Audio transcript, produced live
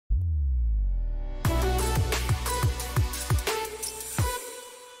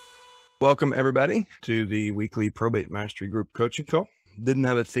Welcome everybody to the weekly Probate Mastery Group coaching call. Didn't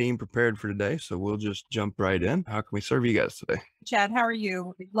have a theme prepared for today, so we'll just jump right in. How can we serve you guys today? Chad, how are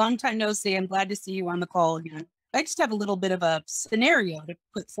you? Long time no see. I'm glad to see you on the call again. I just have a little bit of a scenario to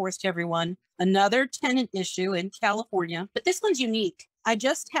put forth to everyone. Another tenant issue in California, but this one's unique. I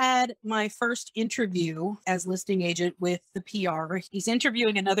just had my first interview as listing agent with the PR. He's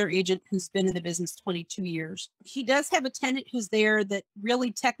interviewing another agent who's been in the business 22 years. He does have a tenant who's there that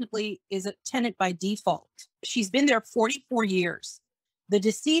really technically is a tenant by default. She's been there 44 years. The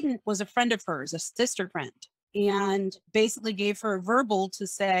decedent was a friend of hers, a sister friend, and basically gave her a verbal to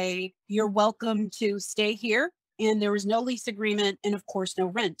say, you're welcome to stay here. And there was no lease agreement and of course, no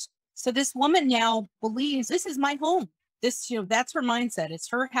rent. So this woman now believes this is my home. That's her mindset. It's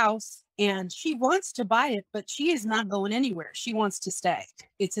her house and she wants to buy it, but she is not going anywhere. She wants to stay.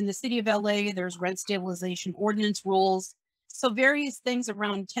 It's in the city of LA. There's rent stabilization ordinance rules. So various things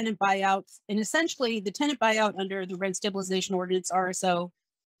around tenant buyouts, and essentially the tenant buyout under the rent stabilization ordinance RSO,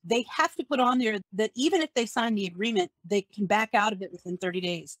 they have to put on there that even if they sign the agreement, they can back out of it within 30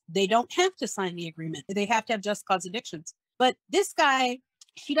 days. They don't have to sign the agreement. They have to have just cause evictions. But this guy,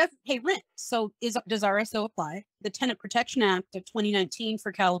 she doesn't pay rent. So does RSO apply? The Tenant Protection Act of 2019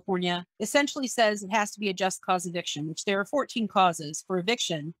 for California essentially says it has to be a just cause eviction, which there are 14 causes for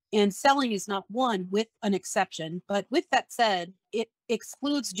eviction, and selling is not one with an exception. But with that said, it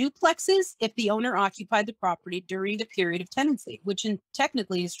excludes duplexes if the owner occupied the property during the period of tenancy, which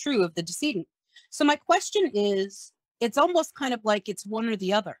technically is true of the decedent. So my question is, it's almost kind of like it's one or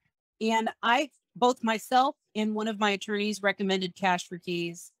the other. And both myself and one of my attorneys recommended cash for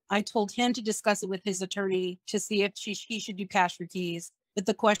keys. I told him to discuss it with his attorney to see if he should do cash for keys. But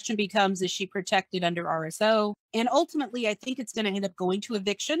the question becomes, is she protected under RSO? And ultimately, I think it's going to end up going to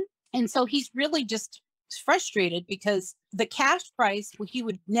eviction. And so he's really just frustrated because the cash price, he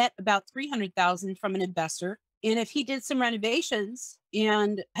would net about $300,000 from an investor. And if he did some renovations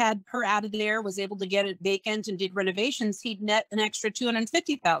and had her out of there, was able to get it vacant and did renovations, he'd net an extra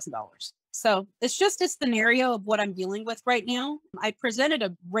 $250,000. So it's just a scenario of what I'm dealing with right now. I presented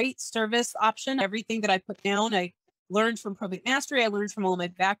a great service option. Everything that I put down, I learned from Probate Mastery. I learned from all my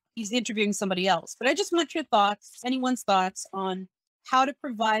back. He's interviewing somebody else. But I just want your thoughts, anyone's thoughts on how to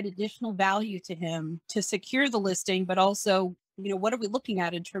provide additional value to him to secure the listing, but also, what are we looking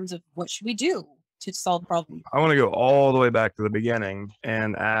at in terms of what should we do to solve the problem? I want to go all the way back to the beginning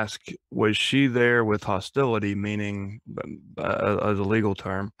and ask, was she there with hostility, meaning as a legal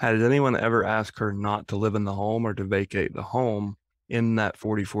term, has anyone ever asked her not to live in the home or to vacate the home in that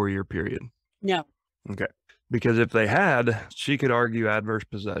 44-year period? No. Okay. Because if they had, she could argue adverse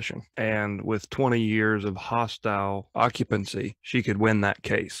possession. And with 20 years of hostile occupancy, she could win that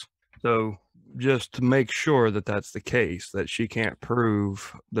case. So just to make sure that that's the case, that she can't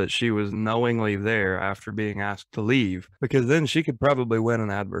prove that she was knowingly there after being asked to leave, because then she could probably win an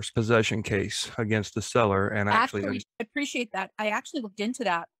adverse possession case against the seller. And actually, I appreciate that. I actually looked into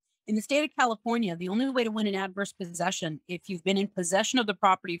that. In the state of California, the only way to win an adverse possession, if you've been in possession of the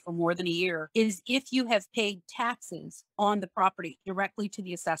property for more than a year, is if you have paid taxes on the property directly to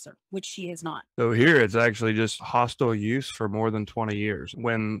the assessor, which she has not. So here it's actually just hostile use for more than 20 years.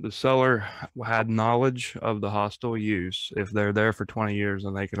 When the seller had knowledge of the hostile use, if they're there for 20 years,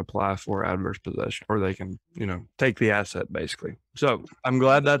 then they can apply for adverse possession, or they can, take the asset basically. So I'm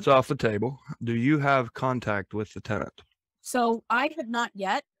glad that's off the table. Do you have contact with the tenant? So I have not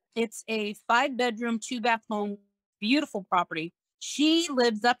yet. It's a 5-bedroom, 2-bath home, beautiful property. She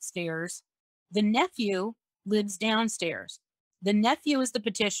lives upstairs. The nephew lives downstairs. The nephew is the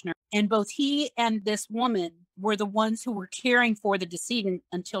petitioner, and both he and this woman were the ones who were caring for the decedent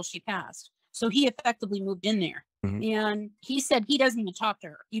until she passed. So he effectively moved in there. Mm-hmm. And he said he doesn't even talk to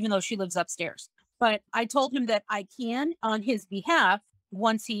her, even though she lives upstairs. But I told him that I can, on his behalf,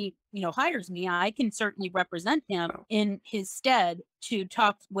 once he, hires me, I can certainly represent him in his stead to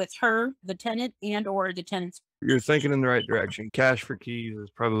talk with her, the tenant, and or the tenant's. You're thinking in the right direction. Cash for keys is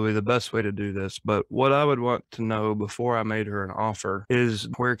probably the best way to do this. But what I would want to know before I made her an offer is,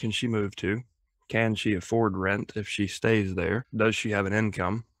 where can she move to? Can she afford rent if she stays there? Does she have an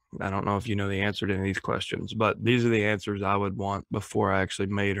income? I don't know if you know the answer to any of these questions, but these are the answers I would want before I actually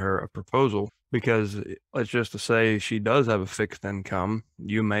made her a proposal. Because let's just say she does have a fixed income,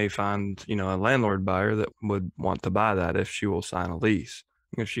 you may find, a landlord buyer that would want to buy that if she will sign a lease.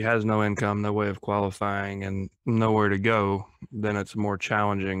 If she has no income, no way of qualifying, and nowhere to go, then it's more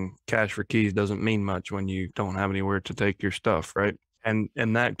challenging. Cash for keys doesn't mean much when you don't have anywhere to take your stuff, right? And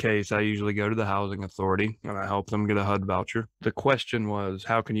in that case, I usually go to the housing authority and I help them get a HUD voucher. The question was,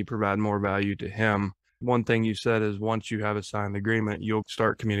 how can you provide more value to him One thing you said is once you have a signed agreement, you'll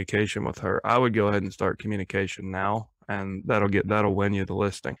start communication with her. I would go ahead and start communication now, and that'll win you the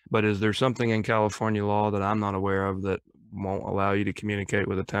listing. But is there something in California law that I'm not aware of that won't allow you to communicate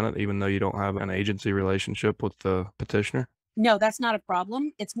with a tenant, even though you don't have an agency relationship with the petitioner? No, that's not a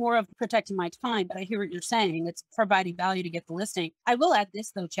problem. It's more of protecting my time, but I hear what you're saying. It's providing value to get the listing. I will add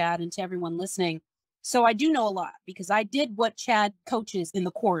this though, Chad, and to everyone listening. So I do know a lot because I did what Chad coaches in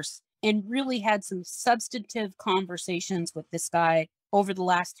the course and really had some substantive conversations with this guy over the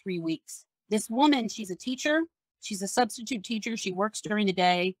last 3 weeks. This woman, she's a teacher. She's a substitute teacher. She works during the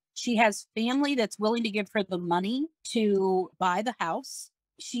day. She has family that's willing to give her the money to buy the house.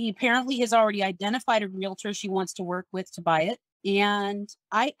 She apparently has already identified a realtor she wants to work with to buy it. And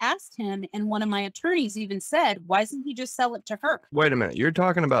I asked him, and one of my attorneys even said, why doesn't he just sell it to her? Wait a minute. You're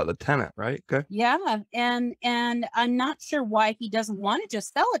talking about the tenant, right? Okay. Yeah. And I'm not sure why he doesn't want to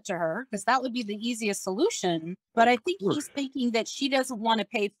just sell it to her, because that would be the easiest solution. But I think he's thinking that she doesn't want to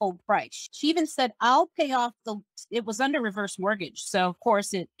pay full price. She even said, I'll pay off it was under reverse mortgage. So of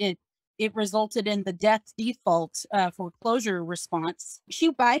course it resulted in the death default foreclosure response. She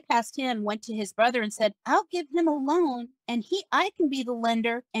bypassed him, went to his brother and said, I'll give him a loan and I can be the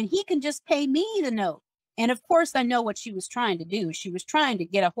lender and he can just pay me the note. And of course, I know what she was trying to do. She was trying to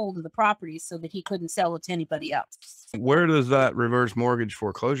get a hold of the property so that he couldn't sell it to anybody else. Where does that reverse mortgage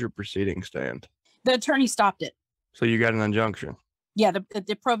foreclosure proceeding stand? The attorney stopped it. So you got an injunction? Yeah,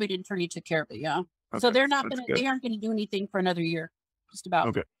 the probate attorney took care of it. Yeah. Okay, so they aren't going to do anything for another year. Just about.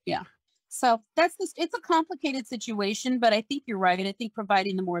 Okay. Yeah. So it's a complicated situation, but I think you're right. And I think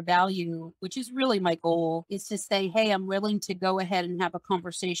providing the more value, which is really my goal, is to say, hey, I'm willing to go ahead and have a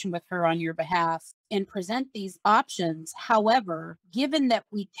conversation with her on your behalf and present these options. However, given that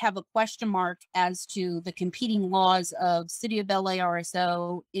we have a question mark as to the competing laws of City of LA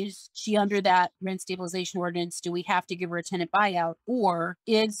RSO, is she under that rent stabilization ordinance? Do we have to give her a tenant buyout? Or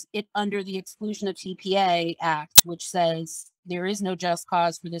is it under the exclusion of TPA Act, which says there is no just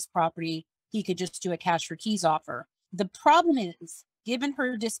cause for this property? He could just do a cash for keys offer. The problem is, given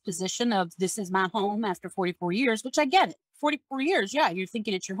her disposition of this is my home after 44 years, which I get it, 44 years, yeah, you're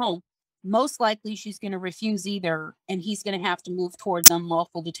thinking it's your home. Most likely she's going to refuse either, and he's going to have to move towards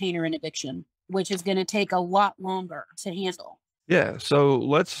unlawful detainer and eviction, which is going to take a lot longer to handle. Yeah.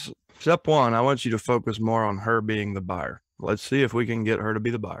 So step one, I want you to focus more on her being the buyer. Let's see if we can get her to be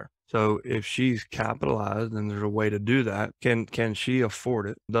the buyer. So if she's capitalized and there's a way to do that, can she afford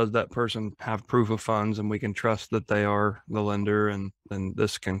it? Does that person have proof of funds and we can trust that they are the lender and then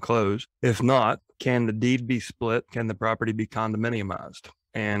this can close? If not, can the deed be split? Can the property be condominiumized?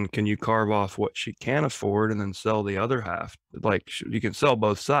 And can you carve off what she can afford and then sell the other half? Like you can sell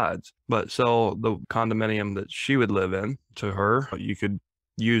both sides, but sell the condominium that she would live in to her. You could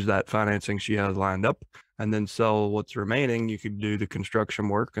use that financing she has lined up and then sell what's remaining. You could do the construction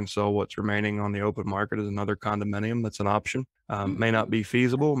work and sell what's remaining on the open market as another condominium. That's an option. May not be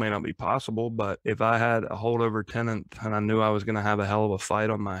feasible, may not be possible, but if I had a holdover tenant and I knew I was going to have a hell of a fight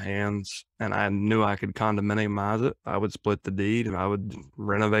on my hands and I knew I could condominiumize it, I would split the deed and I would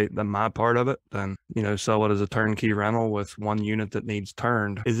renovate my part of it, then, sell it as a turnkey rental with one unit that needs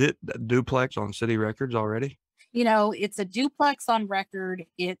turned. Is it duplex on city records already? It's a duplex on record.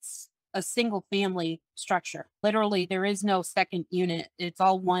 It's a single family structure. Literally, there is no second unit. It's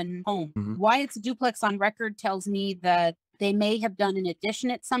all one home. Mm-hmm. Why it's a duplex on record tells me that they may have done an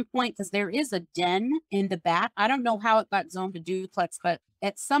addition at some point because there is a den in the back. I don't know how it got zoned to duplex, but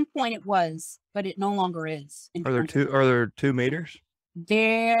at some point it was, but it no longer is. Are there 2 meters?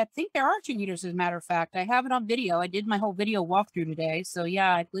 I think there are 2 meters, as a matter of fact. I have it on video. I did my whole video walkthrough today. So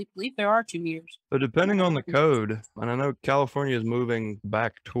yeah, I believe there are 2 meters. So depending on the code, and I know California is moving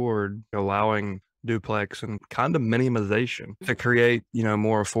back toward allowing duplex and condominiumization to create,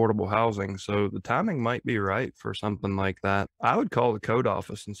 more affordable housing. So the timing might be right for something like that. I would call the code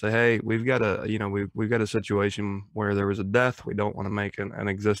office and say, hey, we've got we've got a situation where there was a death. We don't want to make an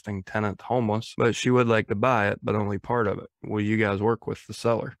existing tenant homeless, but she would like to buy it, but only part of it. Will you guys work with the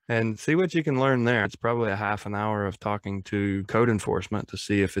seller and see what you can learn there? It's probably a half an hour of talking to code enforcement to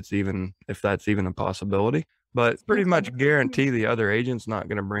see if that's even a possibility. But pretty much guarantee the other agent's not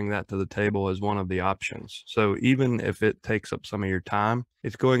going to bring that to the table as one of the options. So even if it takes up some of your time,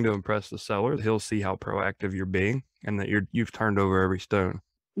 it's going to impress the seller. He'll see how proactive you're being and that you've turned over every stone.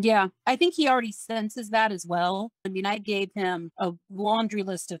 Yeah, I think he already senses that as well. I mean, I gave him a laundry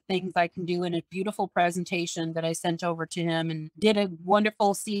list of things I can do in a beautiful presentation that I sent over to him and did a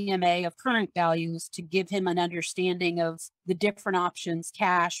wonderful CMA of current values to give him an understanding of the different options,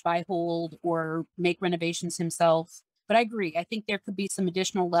 cash, buy, hold, or make renovations himself. But I agree. I think there could be some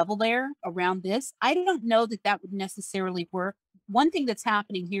additional level there around this. I don't know that that would necessarily work. One thing that's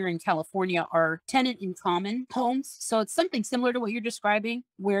happening here in California are tenant in common homes. So it's something similar to what you're describing,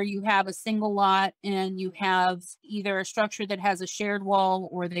 where you have a single lot and you have either a structure that has a shared wall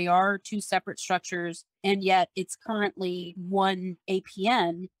or they are two separate structures. And yet it's currently one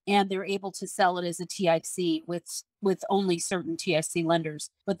APN and they're able to sell it as a TIC with only certain TIC lenders,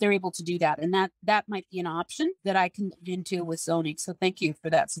 but they're able to do that. And that might be an option that I can get into with zoning. So thank you for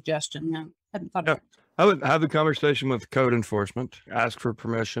that suggestion. No, I hadn't thought of that. I would have a conversation with code enforcement, ask for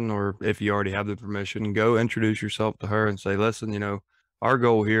permission, or if you already have the permission, go introduce yourself to her and say, listen, our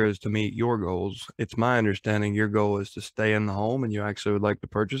goal here is to meet your goals. It's my understanding your goal is to stay in the home and you actually would like to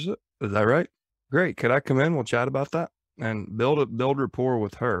purchase it. Is that right? Great. Could I come in? We'll chat about that and build rapport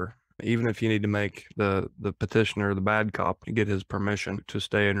with her. Even if you need to make the petitioner the bad cop to get his permission to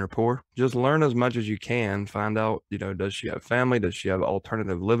stay in rapport, just learn as much as you can. Find out, does she have family? Does she have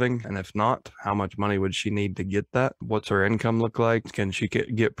alternative living? And if not, how much money would she need to get that? What's her income look like? Can she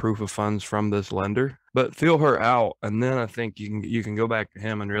get proof of funds from this lender? But feel her out. And then I think you can go back to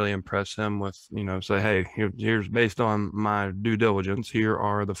him and really impress him with, say, hey, here's based on my due diligence, here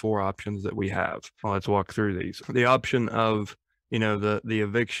are the 4 options that we have. Well, let's walk through these. The option of the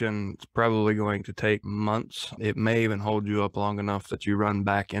eviction is probably going to take months. It may even hold you up long enough that you run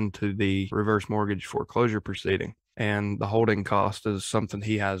back into the reverse mortgage foreclosure proceeding. And the holding cost is something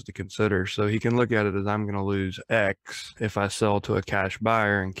he has to consider. So he can look at it as I'm going to lose X if I sell to a cash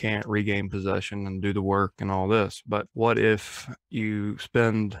buyer and can't regain possession and do the work and all this. But what if you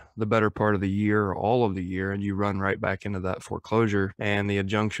spend the better part of the year or all of the year and you run right back into that foreclosure and the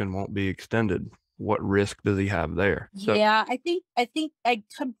injunction won't be extended? What risk does he have there? So, yeah, I think I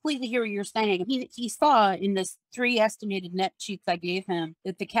completely hear what you're saying. He saw in this 3 estimated net sheets I gave him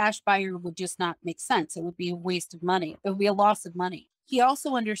that the cash buyer would just not make sense. It would be a waste of money. It would be a loss of money. He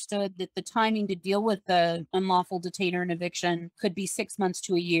also understood that the timing to deal with the unlawful detainer and eviction could be 6 months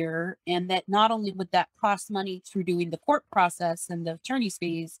to a year, and that not only would that cost money through doing the court process and the attorney's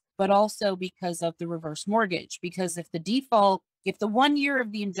fees, but also because of the reverse mortgage. Because if the 1 year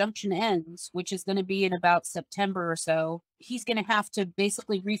of the injunction ends, which is going to be in about September or so, he's going to have to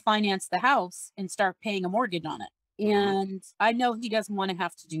basically refinance the house and start paying a mortgage on it. And I know he doesn't want to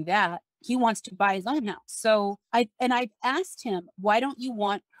have to do that. He wants to buy his own house. So I've asked him, why don't you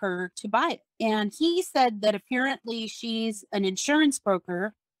want her to buy it? And he said that apparently she's an insurance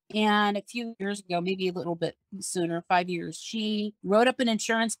broker. And a few years ago, maybe a little bit sooner, 5 years, she wrote up an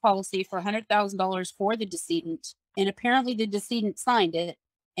insurance policy for $100,000 for the decedent. And apparently the decedent signed it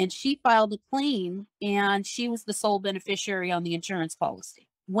and she filed a claim and she was the sole beneficiary on the insurance policy.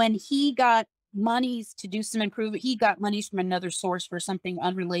 When he got monies to do some improvement, he got monies from another source for something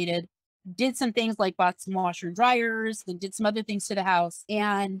unrelated, did some things like bought some washer and dryers, then did some other things to the house.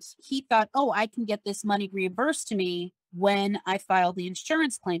 And he thought, oh, I can get this money reimbursed to me when I filed the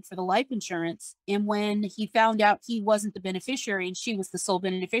insurance claim for the life insurance. And when he found out he wasn't the beneficiary and she was the sole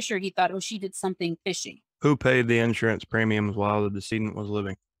beneficiary, he thought, oh, she did something fishy. Who paid the insurance premiums while the decedent was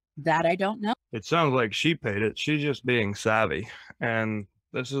living? That I don't know. It sounds like she paid it. She's just being savvy. And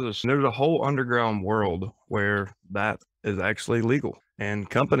there's a whole underground world where that is actually legal. And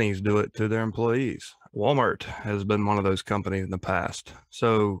companies do it to their employees. Walmart has been one of those companies in the past.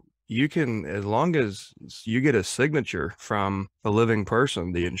 So you can, as long as you get a signature from the living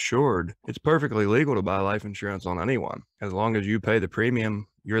person, the insured, it's perfectly legal to buy life insurance on anyone. As long as you pay the premium,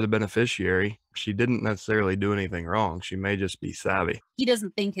 you're the beneficiary. She didn't necessarily do anything wrong. She may just be savvy. He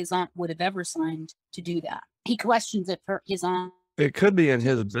doesn't think his aunt would have ever signed to do that. He questions it for his aunt. It could be in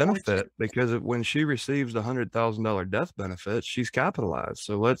his benefit because when she receives the $100,000 death benefit, she's capitalized.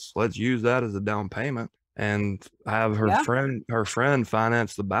 So let's use that as a down payment and have her friend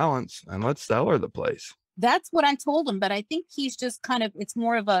finance the balance, and let's sell her the place. That's what I told him, but I think he's just it's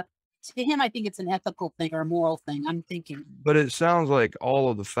more of to him, I think it's an ethical thing or a moral thing, I'm thinking. But it sounds like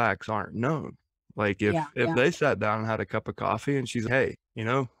all of the facts aren't known. Like if they sat down and had a cup of coffee and she's like,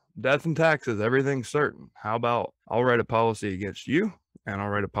 hey, death and taxes, everything's certain. How about I'll write a policy against you and I'll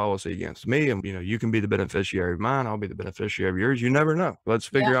write a policy against me, and you can be the beneficiary of mine, I'll be the beneficiary of yours. You never know. Let's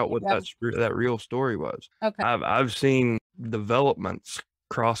figure out what that real story was. Okay. I've seen developments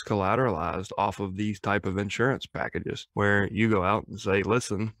cross collateralized off of these type of insurance packages where you go out and say,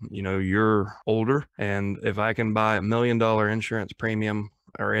 listen, you're older, and if I can buy $1 million insurance premium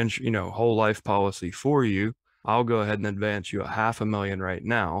or whole life policy for you, I'll go ahead and advance you $500,000 right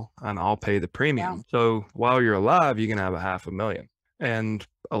now, and I'll pay the premium. Yeah. So while you're alive, you can have $500,000. And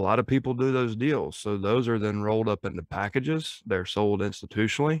a lot of people do those deals. So those are then rolled up into packages. They're sold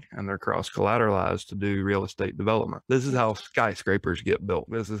institutionally and they're cross collateralized to do real estate development. This is how skyscrapers get built.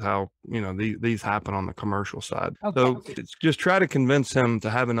 This is how, these happen on the commercial side. Okay. So it's just try to convince him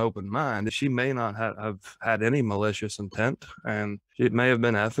to have an open mind. She may not have had any malicious intent, and it may have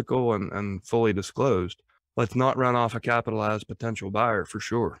been ethical and fully disclosed. Let's not run off a capitalized potential buyer for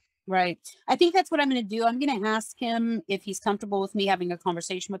sure. Right. I think that's what I'm going to do. I'm going to ask him if he's comfortable with me having a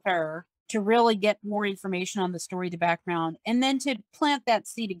conversation with her to really get more information on the story, the background, and then to plant that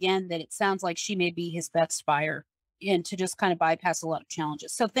seed again that it sounds like she may be his best buyer, and to just kind of bypass a lot of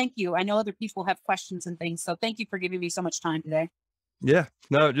challenges. So thank you. I know other people have questions and things. So thank you for giving me so much time today. Yeah,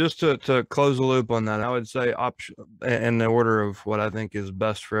 no, just to close the loop on that, I would say option in the order of what I think is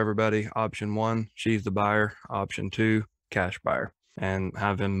best for everybody. Option 1, she's the buyer. Option 2, cash buyer, and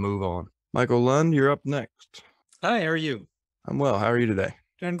have him move on. Michael Lund, you're up next. Hi, how are you? I'm well. How are you today?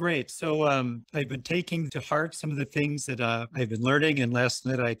 Doing great. So I've been taking to heart some of the things that I've been learning. And last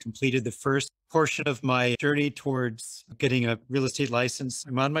night I completed the first portion of my journey towards getting a real estate license.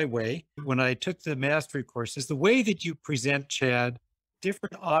 I'm on my way. When I took the mastery courses, the way that you present, Chad,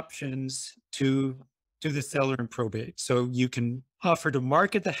 different options to the seller in probate. So you can offer to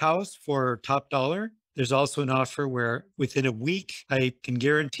market the house for top dollar. There's also an offer where within a week, I can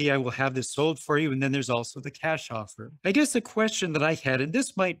guarantee I will have this sold for you. And then there's also the cash offer. I guess the question that I had, and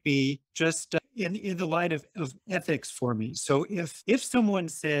this might be just in the line of ethics for me. So if someone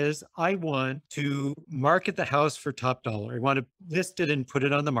says, I want to market the house for top dollar, I want to list it and put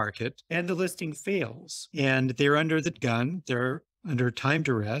it on the market, and the listing fails, and they're under the gun, they're under time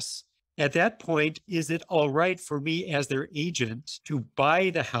duress, at that point, is it all right for me as their agent to buy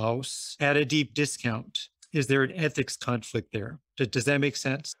the house at a deep discount? Is there an ethics conflict there? Does that make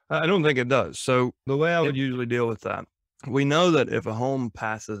sense? I don't think it does. So the way I would usually deal with that, we know that if a home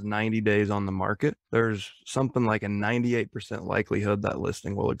passes 90 days on the market, there's something like a 98% likelihood that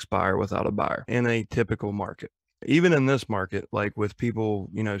listing will expire without a buyer in a typical market. Even in this market, like with people,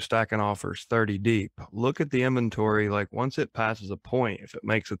 stacking offers 30 deep, look at the inventory. Like once it passes a point, if it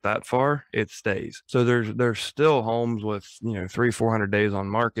makes it that far, it stays. So there's still homes with, 300-400 days on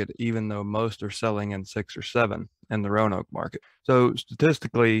market, even though most are selling in 6 or 7 in the Roanoke market. So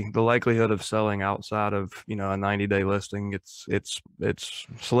statistically, the likelihood of selling outside of, a 90-day listing, it's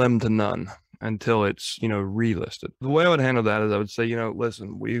slim to none until it's, relisted. The way I would handle that is I would say,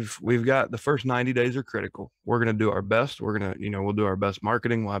 listen, we've got the first 90 days are critical. We're going to do our best. We're going to, we'll do our best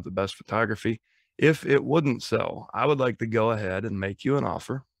marketing. We'll have the best photography. If it wouldn't sell, I would like to go ahead and make you an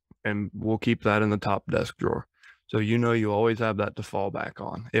offer, and we'll keep that in the top desk drawer. So, you always have that to fall back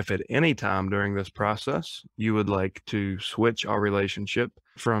on. If at any time during this process, you would like to switch our relationship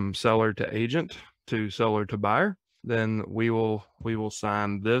from seller to agent to seller to buyer, then we will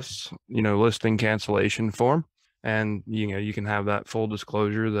sign this, listing cancellation form. And, you can have that full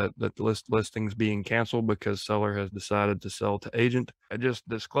disclosure that the listing's being canceled because seller has decided to sell to agent. I just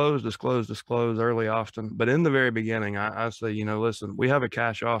disclose early often. But in the very beginning, I say, listen, we have a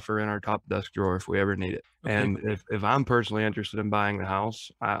cash offer in our top desk drawer if we ever need it. Okay. And if I'm personally interested in buying the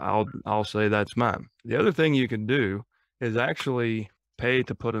house, I'll say that's mine. The other thing you can do is actually pay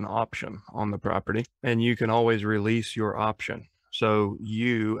to put an option on the property, and you can always release your option. So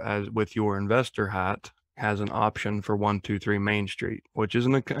you, as with your investor hat, has an option for 123 Main Street, which is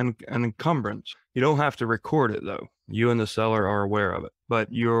an encumbrance. You don't have to record it though. You and the seller are aware of it, but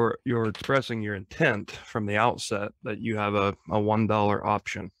you're expressing your intent from the outset that you have a $1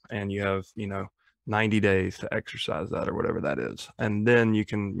 option, and you have, 90 days to exercise that or whatever that is. And then you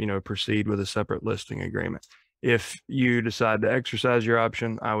can, proceed with a separate listing agreement. If you decide to exercise your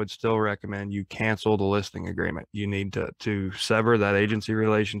option, I would still recommend you cancel the listing agreement. You need to sever that agency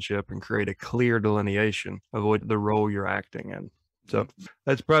relationship and create a clear delineation of what the role you're acting in. So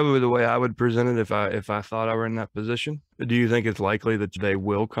that's probably the way I would present it if I thought I were in that position. Do you think it's likely that they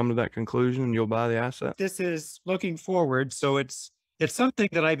will come to that conclusion and you'll buy the asset? This is looking forward. So it's something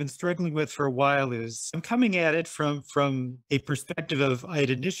that I've been struggling with for a while. Is I'm coming at it from a perspective of I had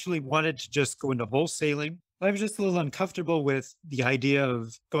initially wanted to just go into wholesaling. I was just a little uncomfortable with the idea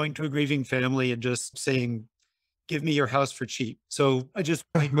of going to a grieving family and just saying, give me your house for cheap. So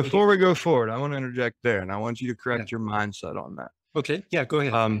before we go forward, I want to interject there, and I want you to correct your mindset on that. Okay. Yeah, go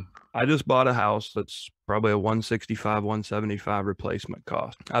ahead. I just bought a house that's probably a 165, 175 replacement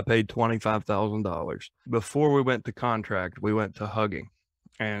cost. I paid $25,000. Before we went to contract, we went to hugging,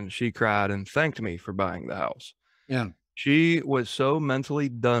 and she cried and thanked me for buying the house. Yeah. She was so mentally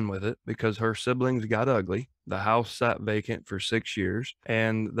done with it because her siblings got ugly. The house sat vacant for 6 years,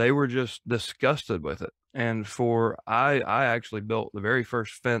 and they were just disgusted with it. And I actually built the very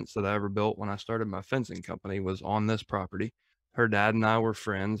first fence that I ever built when I started my fencing company was on this property. Her dad and I were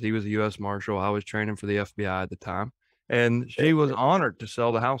friends. He was a U.S. Marshal. I was training for the FBI at the time. And she was honored to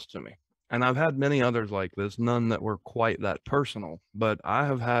sell the house to me. And I've had many others like this, none that were quite that personal, but I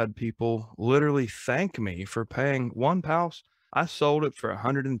have had people literally thank me for paying one house. I sold it for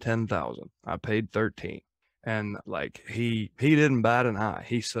 110,000. I paid 13. And like he didn't bat an eye.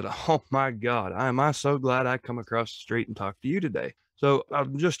 He said, "Oh my God, am I so glad I come across the street and talk to you today." So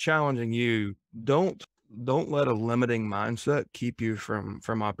I'm just challenging you. Don't let a limiting mindset keep you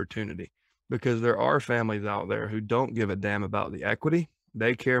from opportunity, because there are families out there who don't give a damn about the equity.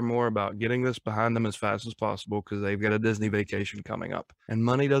 They care more about getting this behind them as fast as possible because they've got a Disney vacation coming up. And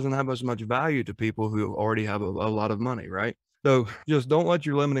money doesn't have as much value to people who already have a lot of money, right? So just don't let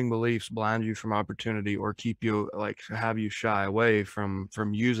your limiting beliefs blind you from opportunity or keep you have you shy away from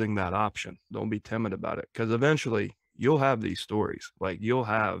using that option. Don't be timid about it, because eventually you'll have these stories. Like you'll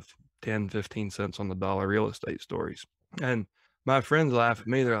have 10, 15 cents on the dollar real estate stories. And my friends laugh at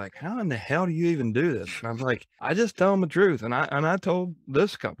me. They're like, "How in the hell do you even do this?" And I'm like, I just tell them the truth. And I told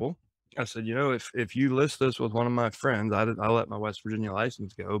this couple, I said, if you list this with one of my friends, I let my West Virginia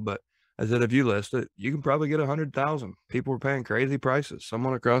license go, but I said, if you list it, you can probably get 100,000. People were paying crazy prices.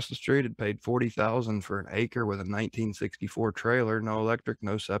 Someone across the street had paid 40,000 for an acre with a 1964 trailer, no electric,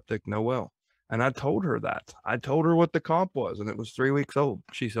 no septic, no well. And I told her that. I told her what the comp was, and it was 3 weeks old.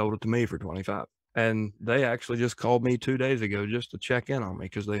 She sold it to me for 25. And they actually just called me 2 days ago just to check in on me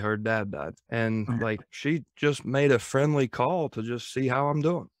because they heard dad died. And like, she just made a friendly call to just see how I'm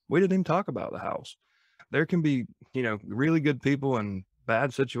doing. We didn't even talk about the house. There can be, really good people in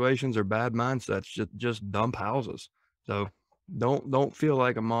bad situations or bad mindsets just dump houses. So don't feel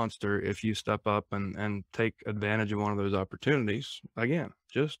like a monster if you step up and take advantage of one of those opportunities. Again,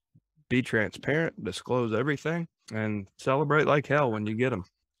 just be transparent, disclose everything, and celebrate like hell when you get them.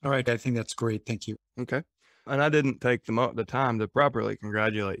 All right. I think that's great. Thank you. Okay. And I didn't take the time to properly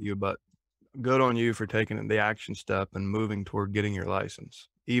congratulate you, but good on you for taking the action step and moving toward getting your license.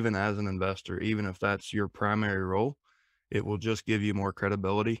 Even as an investor, even if that's your primary role, it will just give you more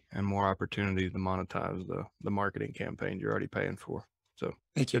credibility and more opportunities to monetize the marketing campaign you're already paying for. So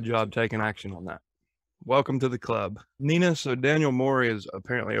Thank you. good job taking action on that. Welcome to the club, Nina. So Daniel Morey is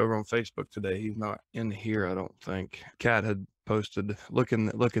apparently over on Facebook today. He's not in here, I don't think. Kat had posted, look in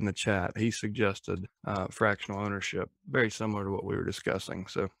the chat. He suggested fractional ownership, very similar to what we were discussing.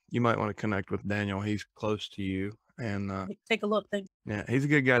 So you might want to connect with Daniel. He's close to you, and Take a look. Thank you. yeah, he's a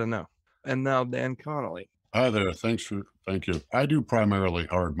good guy to know. And now Dan Connolly. Hi there. Thank you. I do primarily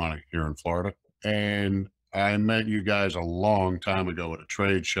hard money here in Florida, and I met you guys a long time ago at a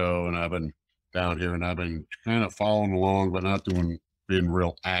trade show, and I've been down here and I've been kind of following along, but not being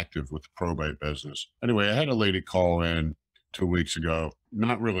real active with the probate business. Anyway, I had a lady call in 2 weeks ago,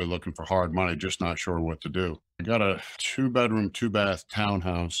 not really looking for hard money, just not sure what to do. I got a 2-bedroom, 2-bath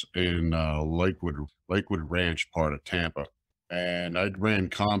townhouse in Lakewood Ranch part of Tampa, and I ran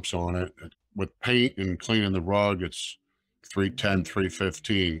comps on it. With paint and cleaning the rug, it's 310,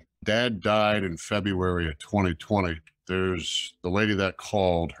 315. Dad died in February of 2020. There's the lady that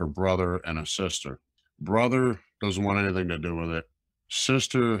called, her brother and a sister. Brother doesn't want anything to do with it.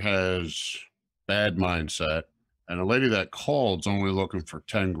 Sister has bad mindset. And the lady that called is only looking for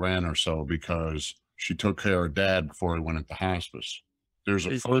 10 grand or so because she took care of dad before he went into hospice. There's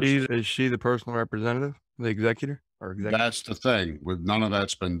a Is she the personal representative, the executor or executive? That's the thing. With none of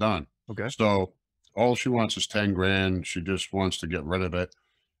that's been done. Okay. So all she wants is 10 grand. She just wants to get rid of it.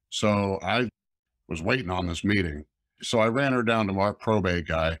 So I was waiting on this meeting. So I ran her down to our probate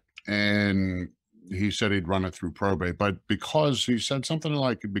guy, and he said he'd run it through probate. But because he said something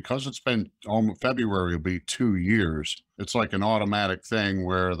like, because it's been almost February, will be 2 years, it's like an automatic thing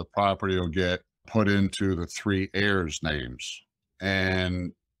where the property will get put into the 3 heirs' names.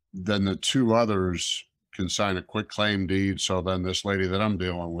 And then the 2 others can sign a quick claim deed. So then this lady that I'm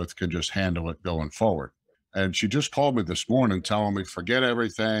dealing with can just handle it going forward. And she just called me this morning telling me, forget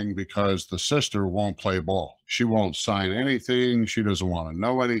everything because the sister won't play ball. She won't sign anything. She doesn't want to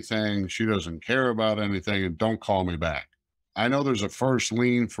know anything. She doesn't care about anything, and don't call me back. I know there's a first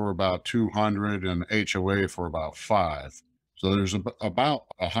lien for about 200 and HOA for about 5. So there's about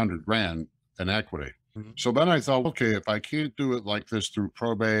 100 grand in equity. Mm-hmm. So then I thought, okay, if I can't do it like this through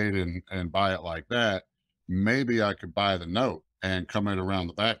probate and buy it like that, maybe I could buy the note and come in around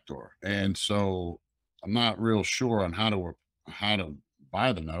the back door. And so I'm not real sure on how to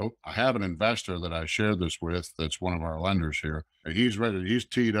buy the note. I have an investor that I shared this with that's one of our lenders here. He's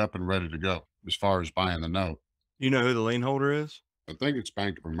teed up and ready to go as far as buying the note. You know who the lien holder is? I think it's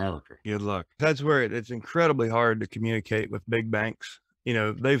Bank of America. Good luck. That's where it's incredibly hard to communicate with big banks. You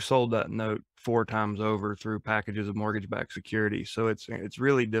know, they've sold that note 4 times over through packages of mortgage-backed securities. So it's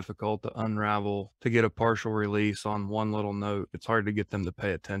really difficult to unravel, to get a partial release on one little note. It's hard to get them to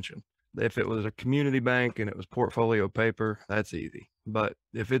pay attention. If it was a community bank and it was portfolio paper, that's easy. But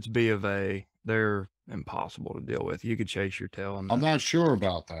if it's B of A, they're impossible to deal with. You could chase your tail on that. I'm not sure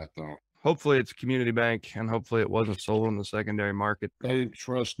about that though. Hopefully it's a community bank, and hopefully it wasn't sold on the secondary market. Bank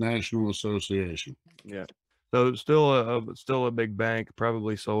Trust National Association. Yeah. So still a big bank,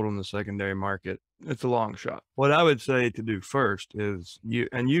 probably sold on the secondary market. It's a long shot. What I would say to do first is you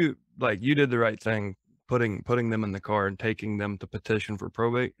did the right thing, putting them in the car and taking them to petition for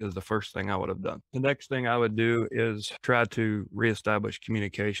probate is the first thing I would have done. The next thing I would do is try to reestablish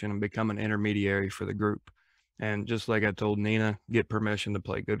communication and become an intermediary for the group. And just like I told Nina, get permission to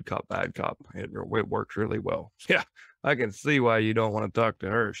play good cop, bad cop. It works really well. Yeah, I can see why you don't want to talk to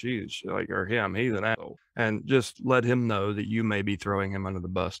her. She's like, or him, he's an asshole. And just let him know that you may be throwing him under the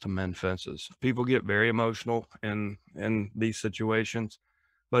bus to mend fences. People get very emotional in these situations.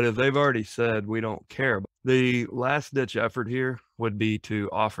 But if they've already said we don't care, the last ditch effort here would be to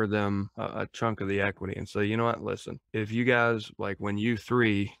offer them a chunk of the equity and say, you know what, listen, if you guys, like when you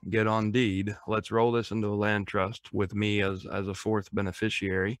 3 get on deed, let's roll this into a land trust with me as a 4th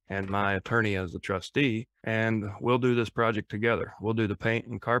beneficiary and my attorney as the trustee, and we'll do this project together. We'll do the paint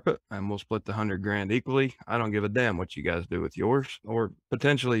and carpet and we'll split the $100 grand equally. I don't give a damn what you guys do with yours. Or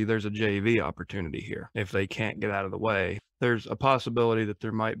potentially there's a JV opportunity here. If they can't get out of the way, there's a possibility that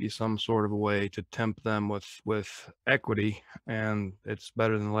there might be some sort of a way to tempt them with equity, and it's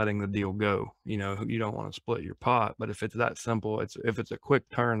better than letting the deal go. You know, you don't want to split your pot, but if it's that simple, if it's a quick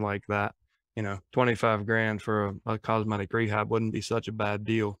turn like that, you know, 25 grand for a cosmetic rehab wouldn't be such a bad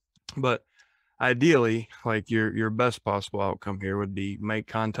deal. But ideally, like your best possible outcome here would be make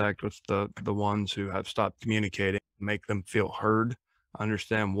contact with the ones who have stopped communicating, make them feel heard,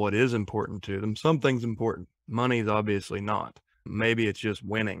 understand what is important to them. Something's important. Money's obviously not. Maybe it's just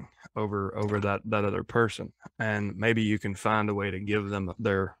winning over that other person. And maybe you can find a way to give them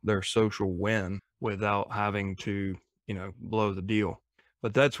their social win without having to, you know, blow the deal.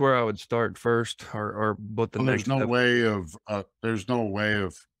 But that's where I would start first, or what the next There's no step. way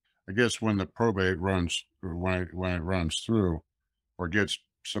of, I guess when the probate runs, or when it runs through or gets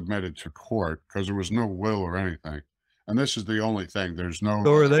submitted to court, because there was no will or anything. And this is the only thing. There's no.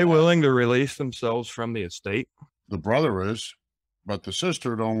 So are they willing to release themselves from the estate? The brother is, but the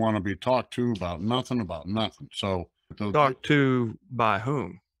sister don't want to be talked to about nothing. So Talked to by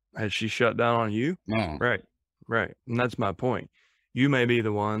whom? Has she shut down on you? No. Right. And that's my point. You may be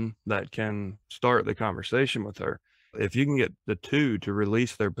the one that can start the conversation with her. If you can get the 2 to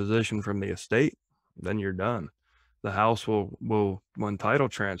release their position from the estate, then you're done. The house will when title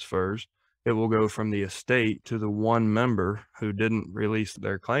transfers, it will go from the estate to the one member who didn't release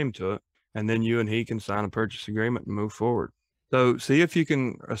their claim to it. And then you and he can sign a purchase agreement and move forward. So see if you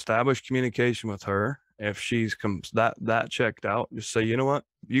can establish communication with her. If she's that checked out, just say, you know what,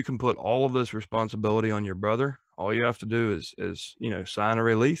 you can put all of this responsibility on your brother. All you have to do is, you know, sign a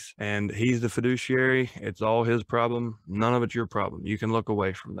release, and he's the fiduciary. It's all his problem. None of it's your problem. You can look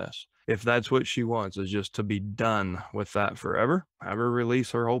away from this. If that's what she wants, is just to be done with that forever, have her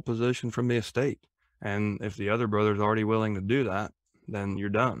release her whole position from the estate. And if the other brother's already willing to do that, then you're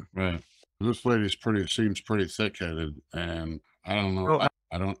done. Right. This lady seems pretty thick-headed, and I don't know.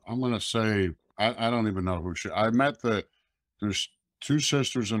 Well, I'm going to say, I don't even know who I met there's 2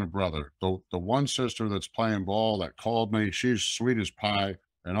 sisters and a brother. The one sister that's playing ball that called me, she's sweet as pie,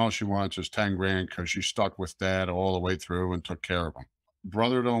 and all she wants is 10 grand because she stuck with dad all the way through and took care of him.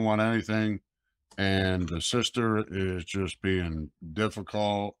 Brother don't want anything, and the sister is just being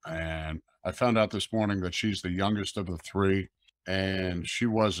difficult. And I found out this morning that she's the youngest of the 3, and she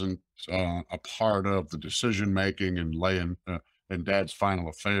wasn't a part of the decision making and laying in dad's final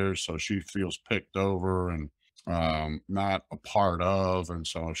affairs, so she feels picked over and not a part of, and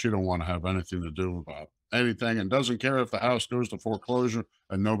so she don't want to have anything to do about anything, and doesn't care if the house goes to foreclosure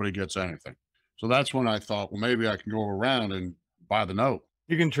and nobody gets anything. So that's when I thought, well, maybe I can go around and buy the note.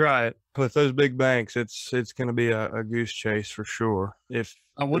 You can try it with those big banks. It's going to be a goose chase for sure. If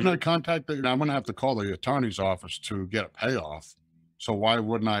Wouldn't I contact I'm going to have to call the attorney's office to get a payoff. So why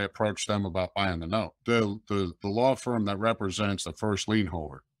wouldn't I approach them about buying the note? The law firm that represents the first lien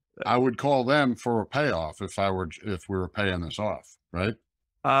holder, I would call them for a payoff if we were paying this off, right?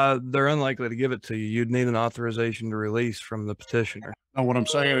 they're unlikely to give it to you. You'd need an authorization to release from the petitioner. Now, what I'm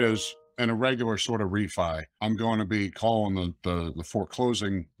saying is, in a regular sort of refi, I'm going to be calling the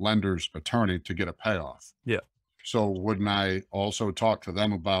foreclosing lender's attorney to get a payoff. Yeah. So wouldn't I also talk to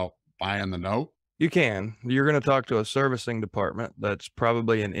them about buying the note? You can. You're going to talk to a servicing department that's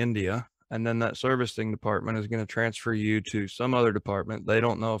probably in India, and then that servicing department is going to transfer you to some other department. They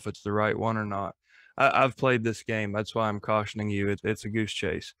don't know if it's the right one or not. I've played this game. That's why I'm cautioning you. It's a goose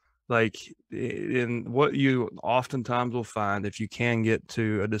chase. Like in what you oftentimes will find, if you can get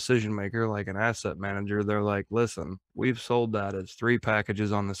to a decision maker like an asset manager, they're like, listen, we've sold that as 3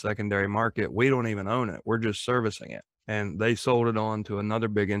 packages on the secondary market. We don't even own it. We're just servicing it. And they sold it on to another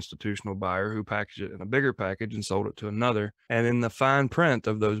big institutional buyer who packaged it in a bigger package and sold it to another. And in the fine print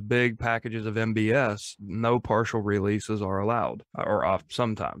of those big packages of MBS, no partial releases are allowed, or off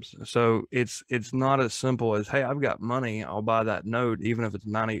sometimes. So it's not as simple as, hey, I've got money, I'll buy that note, even if it's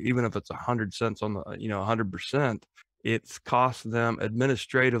 90, even if it's 100 cents on the, 100%. It's cost them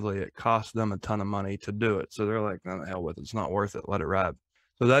administratively, it costs them a ton of money to do it. So they're like, no, the hell with it. It's not worth it. Let it ride.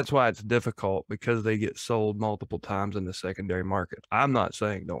 So that's why it's difficult, because they get sold multiple times in the secondary market. I'm not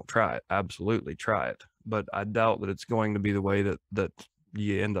saying don't try it. Absolutely try it. But I doubt that it's going to be the way that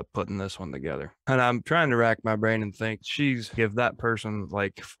you end up putting this one together. And I'm trying to rack my brain and think, if that person,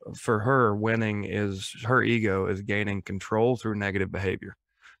 like for her, winning is her ego is gaining control through negative behavior.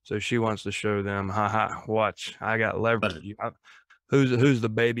 So she wants to show them, haha, watch, I got leverage. Who's the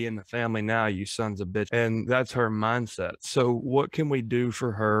baby in the family now, you sons of bitch. And that's her mindset. So what can we do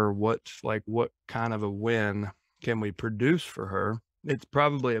for her? What kind of a win can we produce for her? It's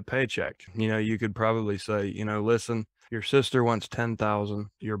probably a paycheck. You could probably say, listen, your sister wants 10,000.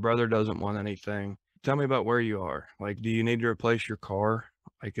 Your brother doesn't want anything. Tell me about where you are. Like, do you need to replace your car?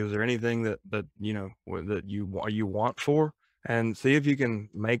 Like, is there anything that you want for? And see if you can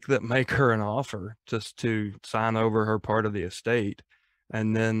make her an offer just to sign over her part of the estate.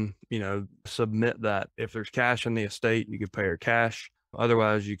 And then, submit that. If there's cash in the estate, you could pay her cash.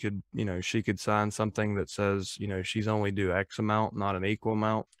 Otherwise you could, she could sign something that says, she's only due X amount, not an equal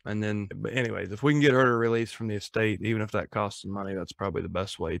amount. And then, but anyways, if we can get her to release from the estate, even if that costs some money, that's probably the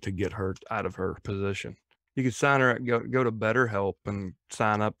best way to get her out of her position. You could sign her, go to BetterHelp and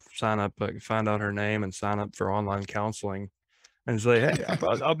sign up, find out her name and sign up for online counseling. And say, hey,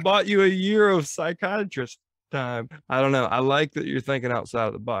 I bought you a year of psychiatrist time. I don't know. I like that you're thinking outside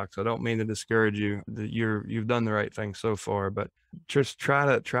of the box. I don't mean to discourage you. That you've done the right thing so far, but just try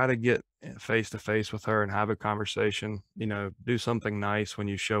to get face to face with her and have a conversation. Do something nice when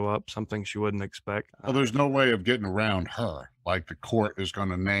you show up, something she wouldn't expect. Well, there's no way of getting around her. Like the court is going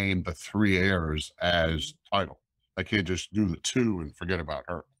to name the 3 heirs as title. I can't just do the 2 and forget about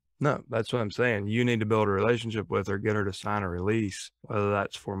her. No, that's what I'm saying. You need to build a relationship with her, get her to sign a release, whether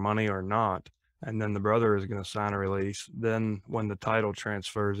that's for money or not. And then the brother is going to sign a release. Then when the title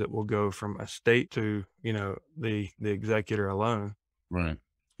transfers, it will go from estate to, the executor alone. Right.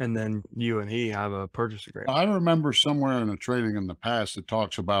 And then you and he have a purchase agreement. I remember somewhere in a training in the past, it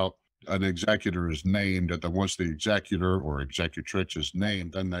talks about an executor is named, and then once the executor or executrix is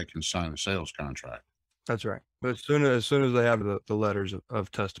named, then they can sign a sales contract. That's right. But as soon as they have the letters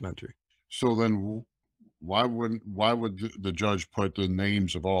of testamentary. So then why would the judge put the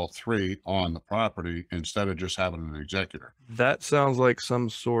names of all 3 on the property instead of just having an executor? That sounds like some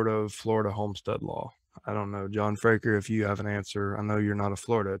sort of Florida homestead law. I don't know, John Fraker, if you have an answer. I know you're not a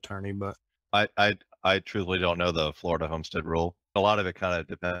Florida attorney, but I truly don't know the Florida homestead rule. A lot of it kind of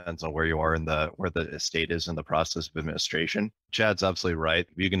depends on where you are where the estate is in the process of administration. Chad's absolutely right.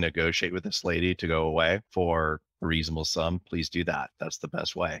 If you can negotiate with this lady to go away for a reasonable sum, please do that. That's the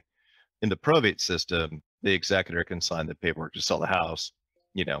best way. In the probate system, the executor can sign the paperwork to sell the house,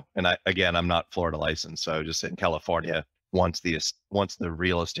 and I'm not Florida licensed. So I would just say in California, once the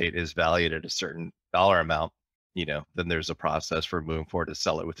real estate is valued at a certain dollar amount, then there's a process for moving forward to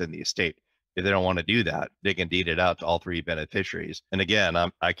sell it within the estate. If they don't want to do that, they can deed it out to all 3 beneficiaries. And again,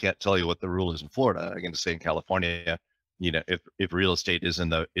 I can't tell you what the rule is in Florida. I can just say in California, if real estate is in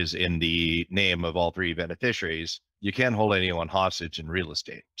the name of all 3 beneficiaries, you can't hold anyone hostage in real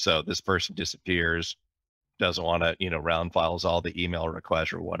estate. So this person disappears, doesn't want to, round files all the email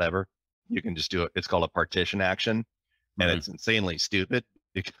requests or whatever. You can just do it. It's called a partition action. And it's insanely stupid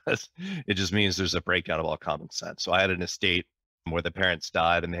because it just means there's a breakdown of all common sense. So I had an estate where the parents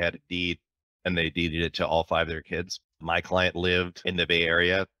died and they had a deed, and they deeded it to all 5 of their kids. My client lived in the Bay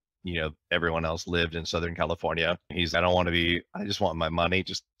Area. Everyone else lived in Southern California. I just want my money,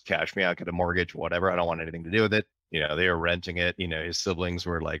 just cash me out, get a mortgage, whatever. I don't want anything to do with it. They were renting it. His siblings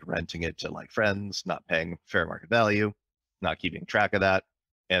were like renting it to like friends, not paying fair market value, not keeping track of that.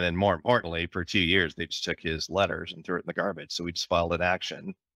 And then more importantly, for 2 years, they just took his letters and threw it in the garbage. So we just filed a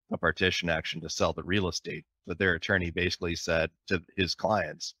partition action to sell the real estate. But their attorney basically said to his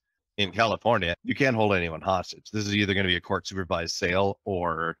clients, in California, you can't hold anyone hostage. This is either going to be a court supervised sale,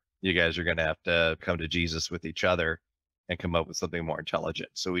 or you guys are going to have to come to Jesus with each other and come up with something more intelligent.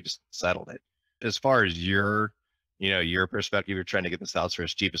 So we just settled it. As far as your perspective, you're trying to get this house for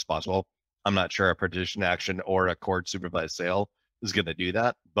as cheap as possible. I'm not sure a partition action or a court supervised sale is going to do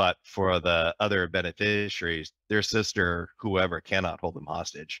that. But for the other beneficiaries, their sister, whoever, cannot hold them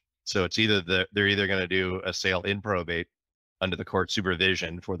hostage. So it's either they're either going to do a sale in probate under the court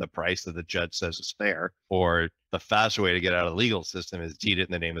supervision for the price that the judge says is fair, or the faster way to get out of the legal system is deed it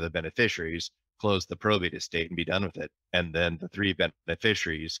in the name of the beneficiaries, close the probate estate and be done with it. And then the three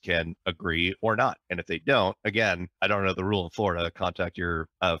beneficiaries can agree or not. And if they don't, again, I don't know the rule in Florida, contact your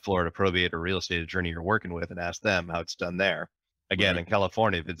Florida probate or real estate attorney you're working with and ask them how it's done there. Again, in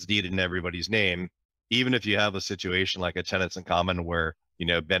California, if it's deeded in everybody's name, even if you have a situation like a tenants in common where,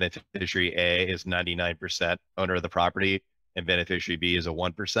 beneficiary A is 99% owner of the property and beneficiary B is a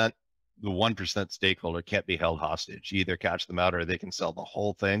 1%, the 1% stakeholder can't be held hostage. You either catch them out or they can sell the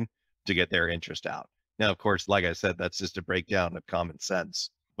whole thing to get their interest out. Now, of course, like I said, that's just a breakdown of common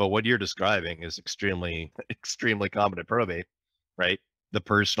sense. But what you're describing is extremely, extremely common in probate, right? The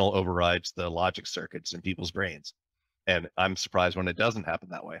personal overrides the logic circuits in people's brains. And I'm surprised when it doesn't happen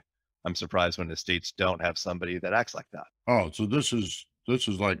that way. I'm surprised when the states don't have somebody that acts like that. Oh, so this is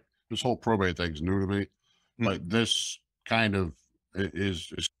like, this whole probate thing's new to me. Like this kind of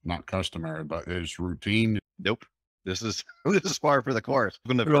is not customary, but is routine. Nope. This is par for the course.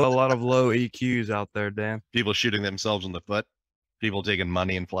 There are a lot of low EQs out there, Dan. People shooting themselves in the foot, people taking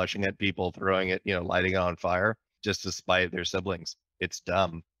money and flushing it, people throwing it, lighting it on fire just to spite their siblings. It's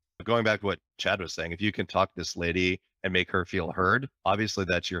dumb. But going back to what Chad was saying, if you can talk this lady and make her feel heard, obviously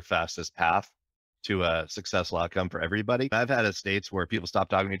that's your fastest path to a successful outcome for everybody. I've had estates where people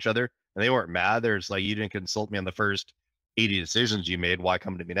stopped talking to each other and they weren't mad. There's like, you didn't consult me on the first 80 decisions you made. Why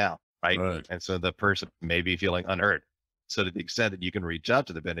come to me now? Right. And so the person may be feeling unheard. So to the extent that you can reach out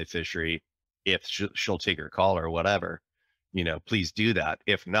to the beneficiary, if she'll take your call or whatever, please do that.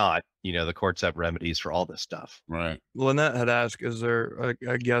 If not, the courts have remedies for all this stuff. Right. Lynette had asked, is there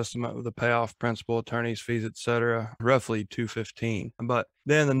a guesstimate with the payoff, principal, attorney's fees, etc.? Roughly $215. But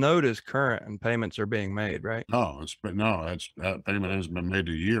then the note is current and payments are being made, right? No, that payment hasn't been made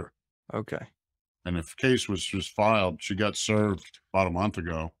a year. Okay. And if the case was just filed, she got served about a month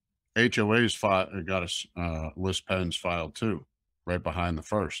ago. HOA's got a list pens filed too, right behind the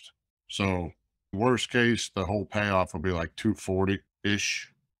first. So worst case, the whole payoff will be like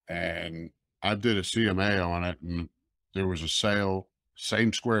 240-ish. And I did a CMA on it, and there was a sale,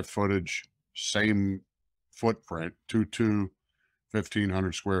 same square footage, same footprint,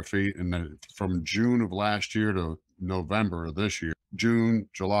 1,500 square feet. And then from June of last year to November of this year, June,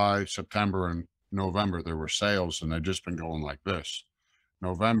 July, September, and November, there were sales, and they've just been going like this.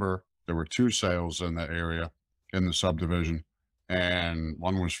 November, there were 2 sales in that area in the subdivision, and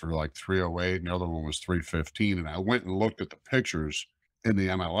one was for like 308 and the other one was 315. And I went and looked at the pictures in the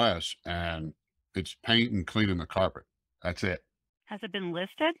MLS, and it's paint and cleaning the carpet. That's it. Has it been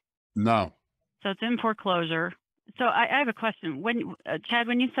listed? No. So it's in foreclosure. So I have a question. When Chad,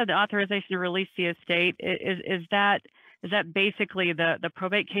 when you said the authorization to release the estate, is that basically the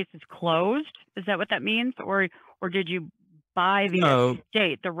probate case is closed? Is that what that means, or did you buy the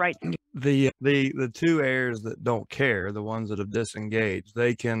estate, the right? The 2 heirs that don't care, the ones that have disengaged,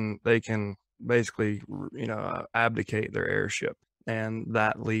 they can basically, abdicate their heirship. And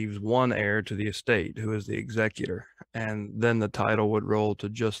that leaves one heir to the estate who is the executor. And then the title would roll to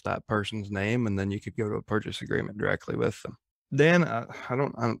just that person's name. And then you could go to a purchase agreement directly with them. Dan, I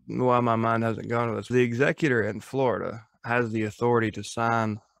don't know why my mind hasn't gone to this. The executor in Florida has the authority to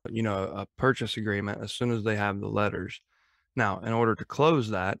sign, a purchase agreement as soon as they have the letters. Now, in order to close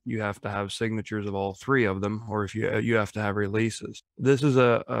that, you have to have signatures of all 3 of them, or if you have to have releases. This is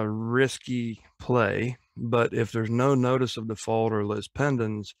a risky play, but if there's no notice of default or lis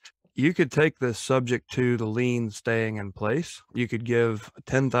pendens, you could take this subject to the lien staying in place. You could give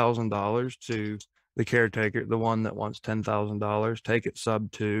 $10,000 to the caretaker, the one that wants $10,000, take it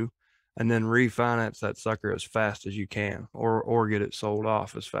sub 2, and then refinance that sucker as fast as you can, or get it sold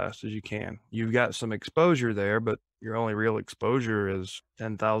off as fast as you can. You've got some exposure there, but your only real exposure is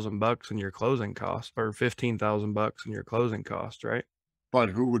 $10,000 in your closing costs, or $15,000 in your closing costs, right? But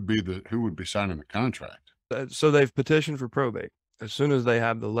who would be signing the contract? So they've petitioned for probate. As soon as they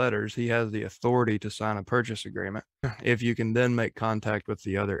have the letters, he has the authority to sign a purchase agreement. If you can then make contact with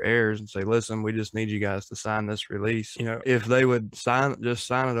the other heirs and say, listen, we just need you guys to sign this release. If they would just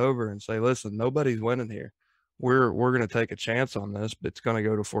sign it over and say, listen, nobody's winning here. We're going to take a chance on this, but it's going to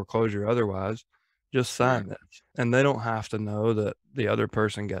go to foreclosure otherwise. Just sign this. And they don't have to know that the other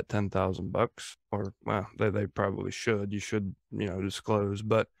person got $10,000, or well, they probably should. You should, disclose.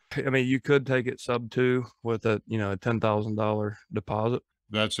 But I mean, you could take it sub 2 with a, a $10,000 deposit.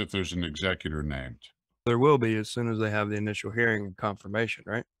 That's if there's an executor named. There will be as soon as they have the initial hearing and confirmation,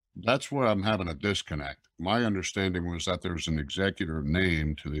 right? That's where I'm having a disconnect. My understanding was that there was an executor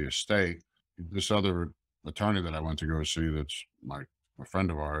named to the estate. This other attorney that I went to go see, that's a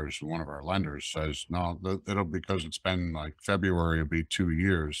friend of ours, one of our lenders, says, no, it'll, because it's been like February, it'll be 2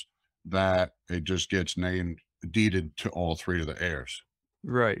 years, that it just gets deeded to all 3 of the heirs.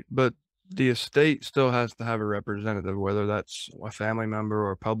 Right. But the estate still has to have a representative, whether that's a family member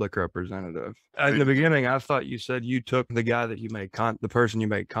or a public representative. In the beginning, I thought you said you took the guy that you made the person you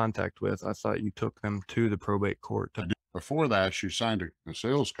made contact with. I thought you took them to the probate court. Before that, she signed a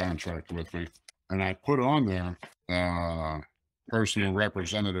sales contract with me, and I put on there personal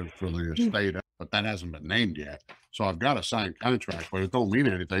representative for the estate, but that hasn't been named yet. So I've got a signed contract, but it don't mean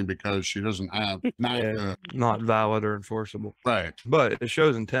anything because she doesn't have not valid or enforceable. Right. But it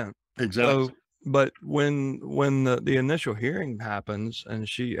shows intent. Exactly. So, but when the initial hearing happens and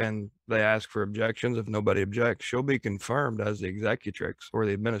they ask for objections, if nobody objects, she'll be confirmed as the executrix or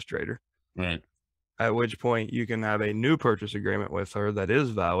the administrator. Right. At which point you can have a new purchase agreement with her that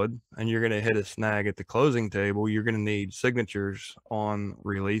is valid, and you're going to hit a snag at the closing table. You're going to need signatures on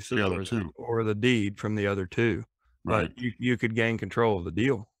releases or the deed from the other 2. Right. But you could gain control of the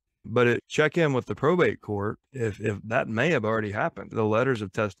deal. But check in with the probate court if that may have already happened. The letters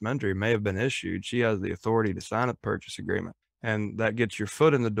of testamentary may have been issued. She has the authority to sign a purchase agreement, and that gets your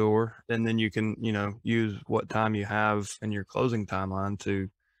foot in the door. And then you can, use what time you have in your closing timeline to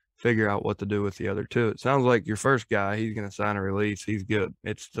figure out what to do with the other 2. It sounds like your first guy, he's going to sign a release. He's good.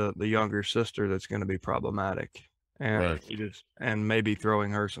 It's the younger sister that's going to be problematic. And right. and maybe throwing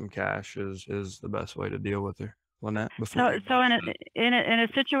her some cash is the best way to deal with her. Lynette, so in a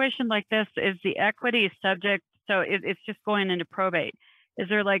situation like this, is the equity subject? So it's just going into probate. Is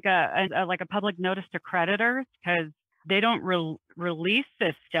there like a public notice to creditors, because they don't release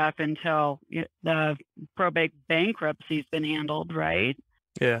this stuff until the probate bankruptcy's been handled, right?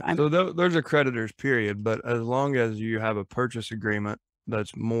 Yeah. So there's a creditor's period, but as long as you have a purchase agreement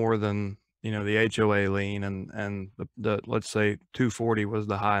that's more than the HOA lien and the let's say 240 was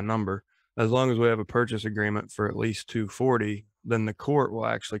the high number. As long as we have a purchase agreement for at least 240, then the court will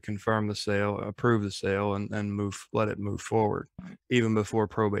actually confirm the sale, approve the sale, and let it move forward, even before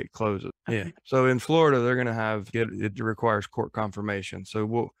probate closes. Yeah. So in Florida, they're going to it requires court confirmation.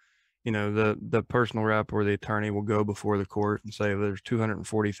 So the personal rep or the attorney will go before the court and say, there's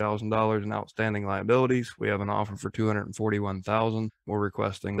 $240,000 in outstanding liabilities. We have an offer for $241,000. We're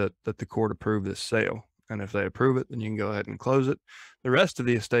requesting that the court approve this sale. And if they approve it, then you can go ahead and close it. The rest of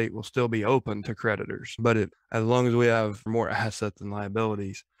the estate will still be open to creditors. But as long as we have more assets than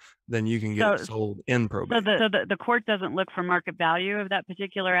liabilities, then you can get it sold in probate. So the court doesn't look for market value of that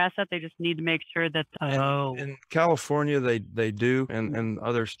particular asset. They just need to make sure that. In California, they do, and in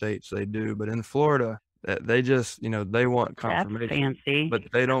other states they do. But in Florida, they just, they want confirmation. That's fancy. But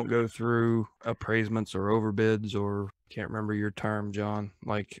they don't go through appraisements or overbids, or can't remember your term, John.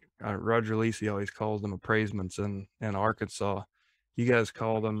 Like Roger Lisi always calls them appraisements in Arkansas. You guys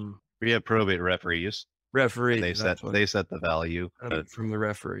call them? We have probate referees. They set the value from the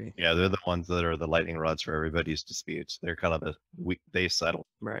referee. Yeah, they're the ones that are the lightning rods for everybody's disputes. They're kind of they settle.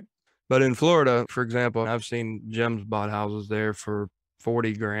 Right. But in Florida, for example, I've seen Jim's bought houses there for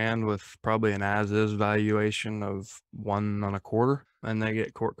 $40,000 with probably an as-is valuation of 1.25, and they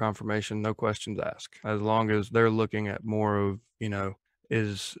get court confirmation, no questions asked. As long as they're looking at more of,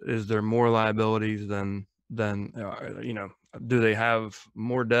 is there more liabilities than do they have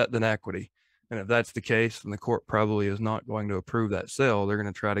more debt than equity? And if that's the case, then the court probably is not going to approve that sale. They're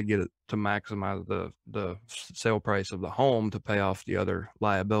going to try to get it to maximize the sale price of the home to pay off the other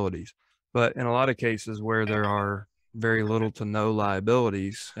liabilities. But in a lot of cases where there are very little to no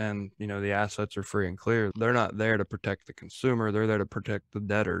liabilities and, the assets are free and clear, they're not there to protect the consumer. They're there to protect the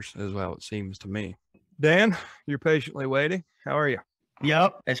debtors, is how it seems to me. Dan, you're patiently waiting. How are you?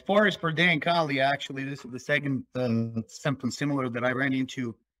 Yep. As far as for Dan Conley, actually, this is the second something similar that I ran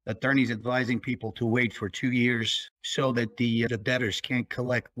into. Attorneys advising people to wait for 2 years so that the debtors can't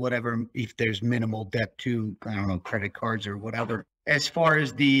collect whatever, if there's minimal debt to, I don't know, credit cards or whatever. As far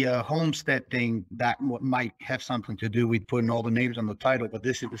as the homestead thing, that might have something to do with putting all the names on the title, but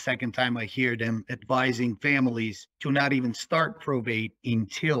this is the second time I hear them advising families to not even start probate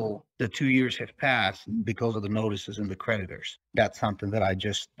until the 2 years have passed because of the notices and the creditors. That's something that I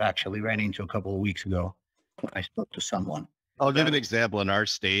just actually ran into a couple of weeks ago when I spoke to someone. I'll give an example. In our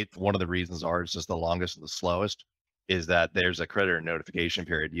state, one of the reasons ours is the longest and the slowest is that there's a creditor notification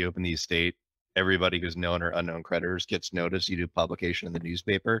period. You open the estate, everybody who's known or unknown creditors gets notice. You do publication in the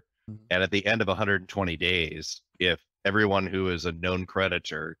newspaper. And at the end of 120 days, if everyone who is a known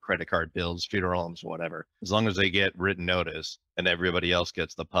creditor, credit card bills, funeral homes, whatever, as long as they get written notice and everybody else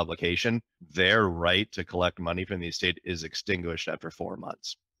gets the publication, their right to collect money from the estate is extinguished after 4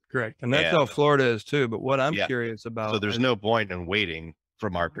 months. Correct. And that's how Florida is too. But what I'm Yeah. curious about. So there's no point in waiting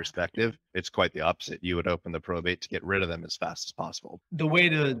from our perspective. It's quite the opposite. You would open the probate to get rid of them as fast as possible. The way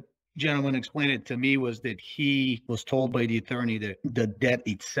the gentleman explained it to me was that he was told by the attorney that the debt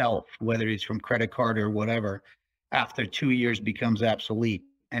itself, whether it's from credit card or whatever, after 2 years becomes obsolete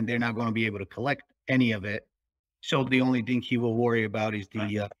and they're not going to be able to collect any of it. So the only thing he will worry about is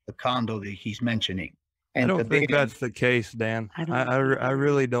the condo that he's mentioning. I And don't today- think that's the case, Dan. I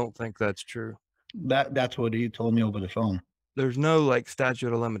really don't think that's true. that's what he told me over the phone. There's no like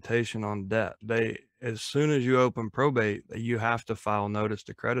statute of limitation on debt. As soon as you open probate, you have to file notice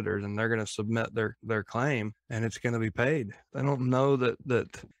to creditors and they're going to submit their claim and it's going to be paid. I don't know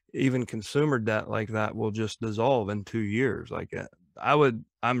that even consumer debt like that will just dissolve in 2 years. Like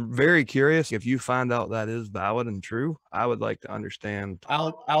I'm very curious if you find out that is valid and true. I would like to understand.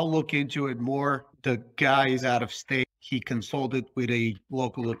 I'll look into it more. The guy is out of state. He consulted with a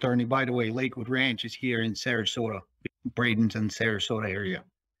local attorney. By the way, Lakewood Ranch is here in Sarasota, Bradenton, Sarasota area,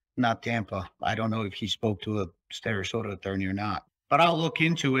 not Tampa. I don't know if he spoke to a Sarasota attorney or not, but I'll look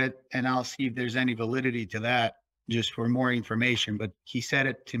into it and I'll see if there's any validity to that just for more information. But he said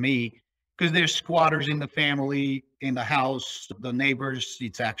it to me because there's squatters in the family, in the house, the neighbors.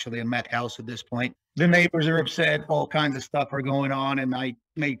 It's actually a Met house at this point. The neighbors are upset. All kinds of stuff are going on. And I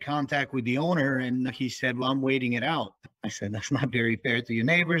made contact with the owner and he said, well, I'm waiting it out. I said, that's not very fair to your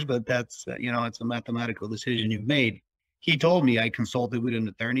neighbors, but that's, it's a mathematical decision you've made. He told me I consulted with an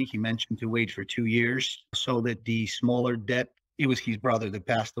attorney. He mentioned to wait for 2 years so that the smaller debt, it was his brother that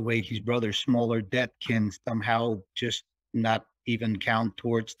passed away. His brother's smaller debt can somehow just not even count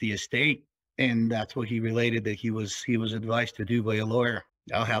towards the estate. And that's what he related that he was advised to do by a lawyer.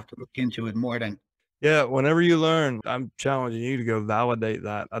 I'll have to look into it more then. Yeah, whenever you learn, I'm challenging you to go validate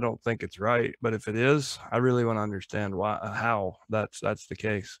that. I don't think it's right, but if it is, I really want to understand how that's the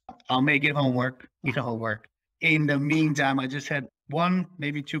case. I'll make it homework. In the meantime, I just had one,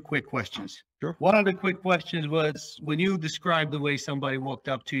 maybe two quick questions. Sure. One of the quick questions was when you described the way somebody walked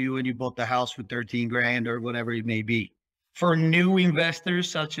up to you and you bought the house for 13 grand or whatever it may be. For new investors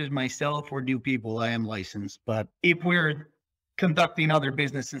such as myself or new people, I am licensed, but if we're conducting other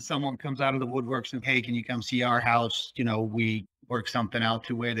business and someone comes out of the woodworks and, hey, can you come see our house? We work something out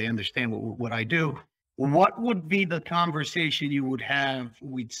to where they understand what I do. What would be the conversation you would have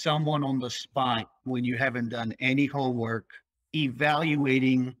with someone on the spot when you haven't done any homework,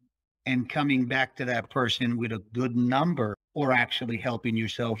 evaluating and coming back to that person with a good number or actually helping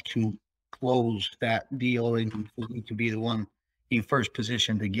yourself to close that deal and you need to be the one in first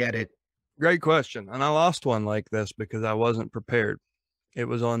position to get it? Great question. And I lost one like this because I wasn't prepared. It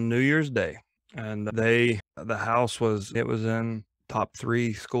was on New Year's Day and the house was in top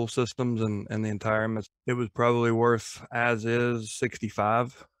 3 school systems and the entire, it was probably worth as is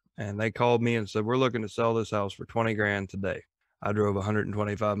 65. And they called me and said, we're looking to sell this house for 20 grand today. I drove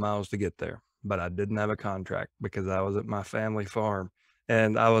 125 miles to get there, but I didn't have a contract because I was at my family farm.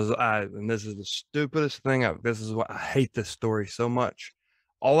 And and this is the stupidest thing this is why I hate this story so much.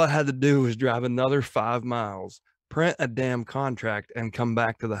 All I had to do was drive another 5 miles, print a damn contract and come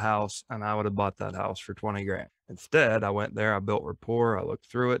back to the house. And I would have bought that house for 20 grand. Instead, I went there, I built rapport. I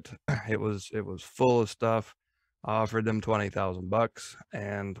looked through it. It was full of stuff. I offered them $20,000.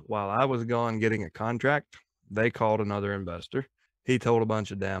 And while I was gone getting a contract, they called another investor. He told a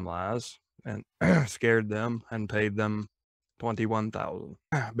bunch of damn lies and scared them and paid them $21,000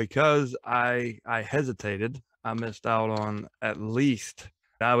 because I hesitated. I missed out on at least,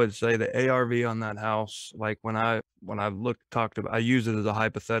 I would say, the ARV on that house. Like when I talked about, I use it as a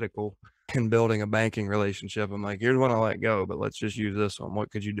hypothetical in building a banking relationship. I'm like, here's one I let go, but let's just use this one. What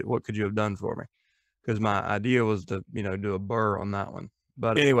could you do? What could you have done for me? Because my idea was to, do a burr on that one.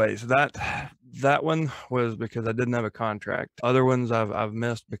 But anyways, that one was because I didn't have a contract. Other ones I've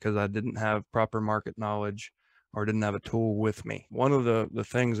missed because I didn't have proper market knowledge or didn't have a tool with me. One of the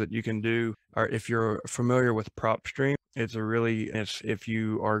things that you can do, or if you're familiar with PropStream, if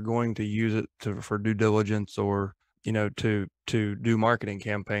you are going to use it for due diligence or, to do marketing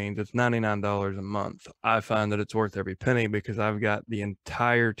campaigns, it's $99 a month. I find that it's worth every penny because I've got the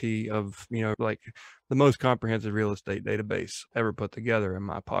entirety of, like the most comprehensive real estate database ever put together in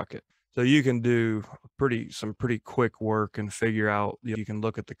my pocket. So you can do some pretty quick work and figure out, you can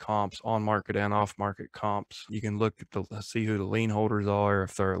look at the comps, on market and off market comps. You can look at see who the lien holders are,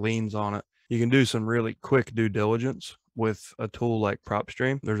 if there are liens on it. You can do some really quick due diligence with a tool like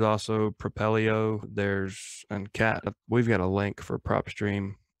PropStream. There's also Propelio, and Cat. We've got a link for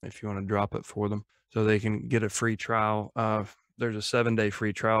PropStream if you want to drop it for them so they can get a free trial. There's a 7-day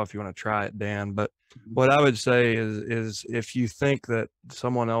free trial if you want to try it, Dan. But what I would say is if you think that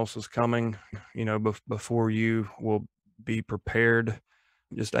someone else is coming, before you, will be prepared.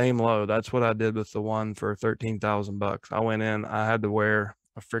 Just aim low. That's what I did with the one for $13,000. I went in, I had to wear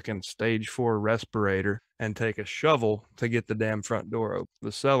a freaking stage 4 respirator and take a shovel to get the damn front door open.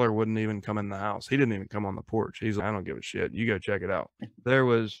 The seller wouldn't even come in the house. He didn't even come on the porch. He's like, I don't give a shit. You go check it out. There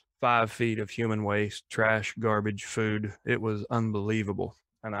was 5 feet of human waste, trash, garbage, food. It was unbelievable.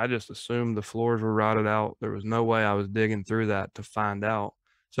 And I just assumed the floors were rotted out. There was no way I was digging through that to find out.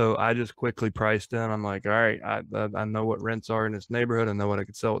 So I just quickly priced in. I'm like, all right, I know what rents are in this neighborhood. I know what I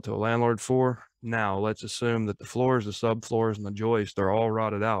could sell it to a landlord for. Now let's assume that the floors, the subfloors, and the joists are all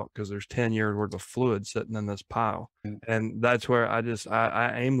rotted out because there's 10 years worth of fluid sitting in this pile. And that's where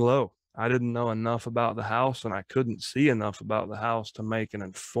I aim low. I didn't know enough about the house, and I couldn't see enough about the house to make an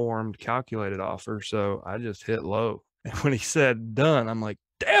informed, calculated offer. So I just hit low. And when he said done, I'm like,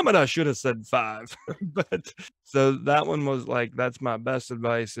 damn it, I should have said 5. But so that one was like, that's my best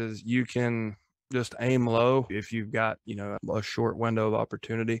advice, is you can just aim low if you've got, a short window of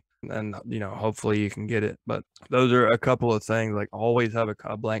opportunity, and, hopefully you can get it. But those are a couple of things, like always have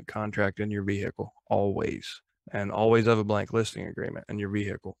a blank contract in your vehicle, always. And always have a blank listing agreement in your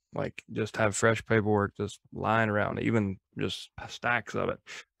vehicle. Like, just have fresh paperwork just lying around, even just stacks of it.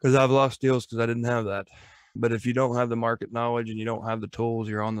 Because I've lost deals because I didn't have that. But if you don't have the market knowledge and you don't have the tools,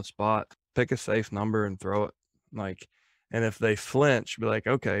 you're on the spot, pick a safe number and throw it. And if they flinch, be like,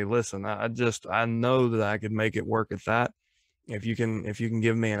 okay, listen, I know that I could make it work at that. If you can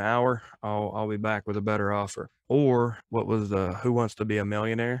give me an hour, I'll be back with a better offer. Or what was the Who Wants to Be a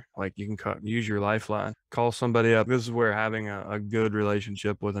Millionaire? Like, you can use your lifeline, call somebody up. This is where having a good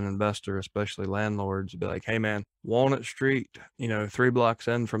relationship with an investor, especially landlords, be like, hey man, Walnut Street, 3 blocks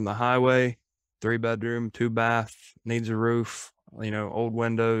in from the highway, 3-bedroom, 2-bath, needs a roof, old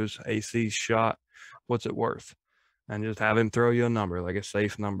windows, AC's shot. What's it worth? And just have him throw you a number, like a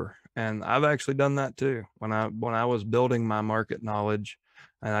safe number. And I've actually done that too. When I was building my market knowledge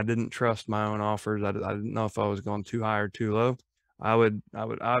and I didn't trust my own offers, I didn't know if I was going too high or too low.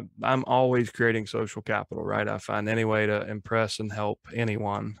 I'm always creating social capital, right? I find any way to impress and help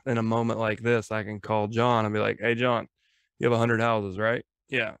anyone. In a moment like this, I can call John and be like, hey, John, you have 100 houses, right?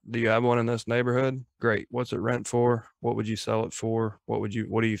 Yeah. Do you have one in this neighborhood? Great. What's it rent for? What would you sell it for? What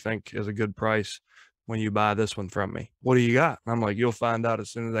do you think is a good price when you buy this one from me? What do you got? And I'm like, you'll find out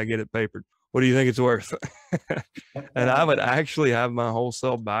as soon as I get it papered. What do you think it's worth? And I would actually have my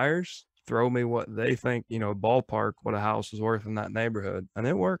wholesale buyers throw me what they think, ballpark what a house is worth in that neighborhood. And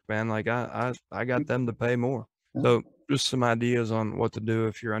it worked, man. Like I got them to pay more. So just some ideas on what to do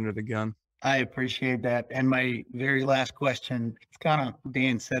if you're under the gun. I appreciate that. And my very last question, it's kind of,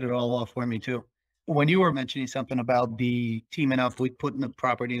 Dan set it all off for me too. When you were mentioning something about the teaming up with putting the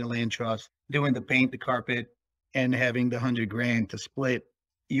property in a land trust, doing the paint, the carpet, and having the $100,000 to split,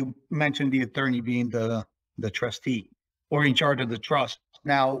 you mentioned the attorney being the trustee or in charge of the trust.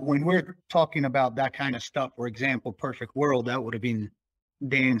 Now, when we're talking about that kind of stuff, for example, perfect world, that would have been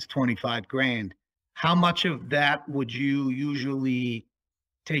Dan's $25,000. How much of that would you usually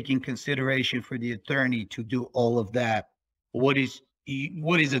take in consideration for the attorney to do all of that? What is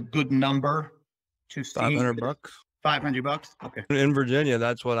a good number to see? $500. $500. Okay. In Virginia,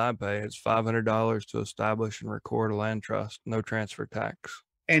 that's what I pay. It's $500 to establish and record a land trust, no transfer tax.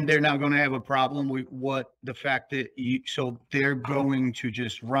 And they're not going to have a problem with the fact that so they're going to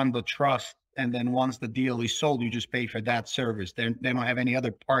just run the trust, and then once the deal is sold, you just pay for that service. They don't have any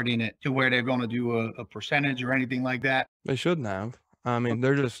other part in it to where they're going to do a percentage or anything like that. They shouldn't have. I mean,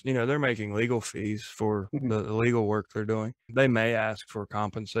 they're just, they're making legal fees for the legal work they're doing. They may ask for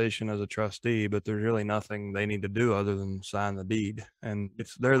compensation as a trustee, but there's really nothing they need to do other than sign the deed. And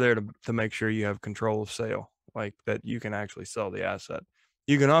they're there to make sure you have control of sale, like that you can actually sell the asset.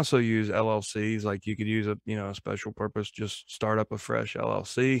 You can also use LLCs, like you could use a special purpose, just start up a fresh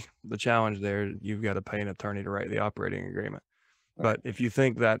LLC. The challenge there, you've got to pay an attorney to write the operating agreement. But if you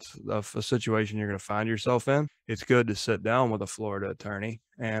think that's a situation you're going to find yourself in, it's good to sit down with a Florida attorney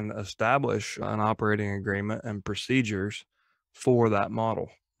and establish an operating agreement and procedures for that model,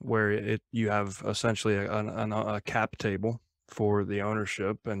 where you have essentially a cap table for the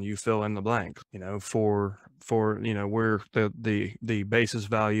ownership, and you fill in the blank, for where the basis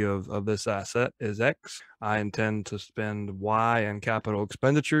value of this asset is X. I intend to spend Y in capital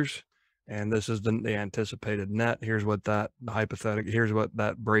expenditures, and this is the anticipated net. Here's what that here's what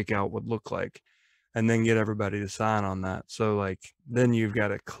that breakout would look like, and then get everybody to sign on that. So like, then you've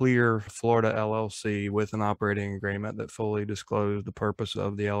got a clear Florida LLC with an operating agreement that fully disclosed the purpose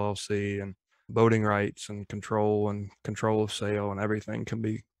of the LLC, and voting rights and control of sale, and everything can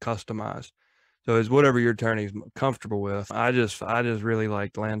be customized. So it's whatever your attorney's comfortable with. I just really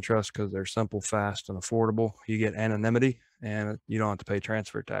like land trusts because they're simple, fast, and affordable. You get anonymity, and you don't have to pay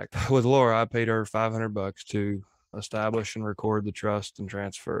transfer tax. With Laura, I paid her $500 to establish and record the trust and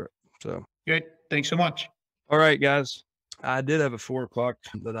transfer it. So Good. Thanks so much. all right, guys. I did have a 4 o'clock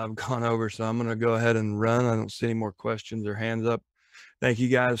that I've gone over, so I'm going to go ahead and run. I don't see any more questions or hands up. Thank you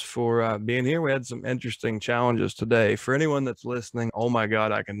guys for being here. We had some interesting challenges today. For anyone that's listening, oh my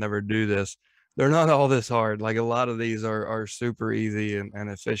God, I can never do this. They're not all this hard. Like, a lot of these are super easy and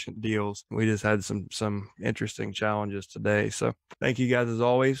efficient deals. We just had some interesting challenges today. So thank you guys as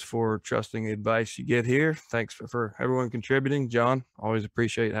always for trusting the advice you get here. Thanks for everyone contributing. John, always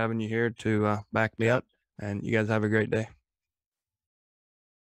appreciate having you here to back me up. And you guys have a great day.